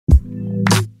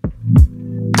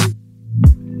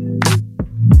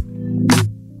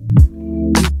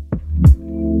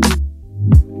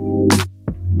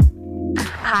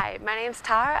name's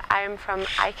Tara. I'm from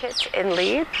Eyekit in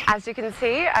Leeds. As you can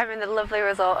see, I'm in the lovely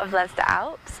resort of Leicester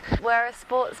Alps. We're a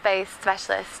sports-based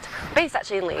specialist, based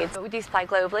actually in Leeds, but we do supply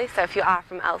globally, so if you are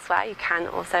from elsewhere, you can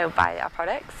also buy our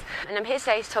products. And I'm here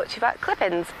today to talk to you about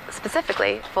clip-ins,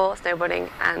 specifically for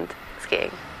snowboarding and skiing.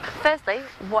 Firstly,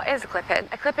 what is a clip-in?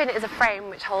 A clip-in is a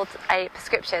frame which holds a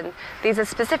prescription. These are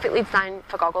specifically designed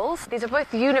for goggles. These are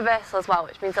both universal as well,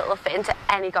 which means that they'll fit into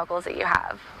any goggles that you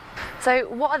have. So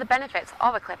what are the benefits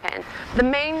of a clip-in? The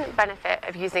main benefit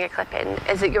of using a clip-in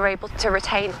is that you're able to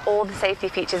retain all the safety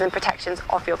features and protections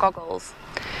of your goggles.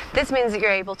 This means that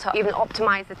you're able to even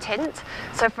optimize the tint.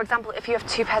 So for example, if you have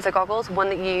two pairs of goggles, one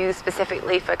that you use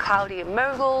specifically for cloudy and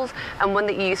moguls and one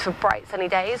that you use for bright sunny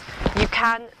days, you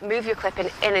can move your clip-in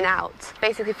in and out.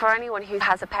 Basically for anyone who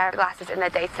has a pair of glasses in their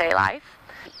day-to-day life,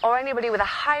 or anybody with a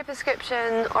high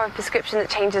prescription or a prescription that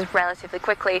changes relatively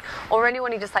quickly, or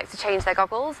anyone who just likes to change their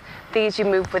goggles, these you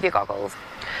move with your goggles.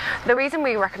 The reason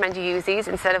we recommend you use these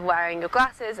instead of wearing your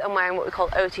glasses and wearing what we call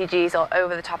OTGs or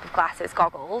over the top of glasses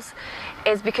goggles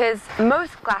is because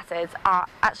most glasses are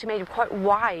actually made quite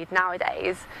wide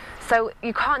nowadays, so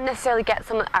you can't necessarily get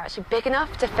some that are actually big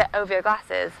enough to fit over your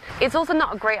glasses. It's also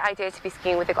not a great idea to be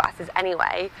skiing with your glasses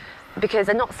anyway, because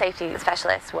they're not safety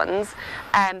specialist ones,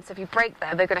 so if you break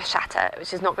them, they're going to shatter,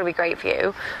 which is not going to be great for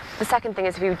you. The second thing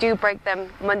is if you do break them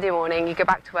Monday morning, you go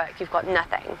back to work, you've got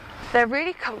nothing. They're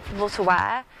really comfortable to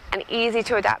wear and easy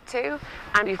to adapt to,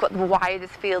 and you've got the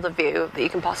widest field of view that you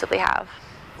can possibly have.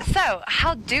 So,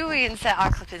 how do we insert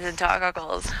our clip-ins into our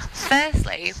goggles?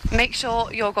 Firstly, make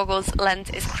sure your goggles lens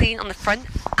is clean on the front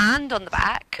and on the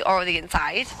back, or the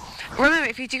inside. Remember,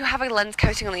 if you do have a lens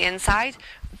coating on the inside,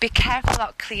 be careful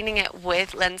about cleaning it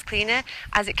with lens cleaner,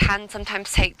 as it can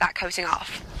sometimes take that coating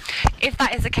off. If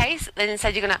that is the case, then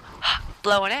instead you're going to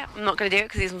blow on it. I'm not going to do it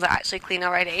because these ones are actually clean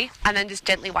already, and then just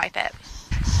gently wipe it.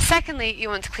 Secondly, you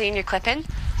want to clean your clip-in,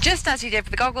 just as you did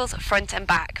for the goggles, front and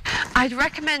back. I'd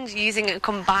recommend using a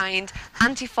combined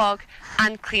anti-fog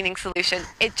and cleaning solution.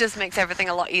 It just makes everything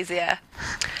a lot easier.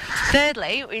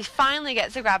 Thirdly, we finally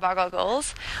get to grab our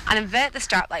goggles and invert the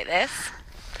strap like this.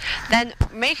 Then,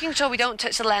 making sure we don't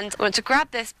touch the lens, we want to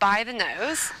grab this by the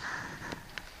nose,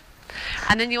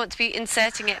 and then you want to be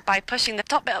inserting it by pushing the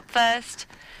top bit up first,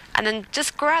 and then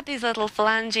just grab these little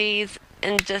phalanges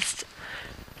and just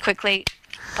quickly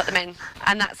put them in.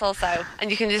 And that's also, and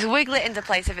you can just wiggle it into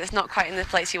place if it's not quite in the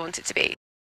place you want it to be.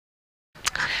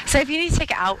 So if you need to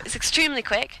take it out, it's extremely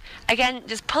quick. Again,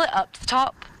 just pull it up to the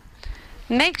top,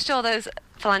 make sure those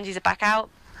phalanges are back out,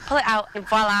 pull it out, and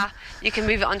voila, you can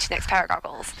move it on to your next pair of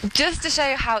goggles. Just to show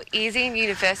you how easy and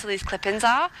universal these clip-ins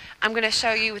are, I'm going to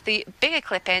show you with the bigger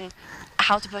clip-in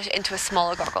how to push it into a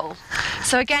smaller goggle.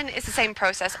 So again, it's the same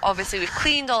process. Obviously, we've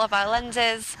cleaned all of our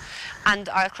lenses and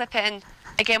our clip-in.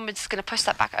 Again, we're just going to push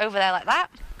that back over there like that,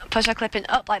 push our clip-in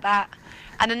up like that,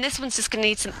 and then this one's just going to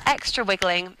need some extra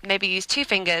wiggling. Maybe use 2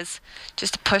 fingers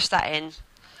just to push that in.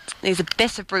 Needs a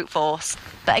bit of brute force,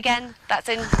 but again, that's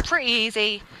in pretty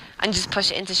easy, and just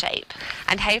push it into shape.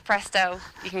 And hey presto,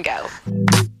 you can go.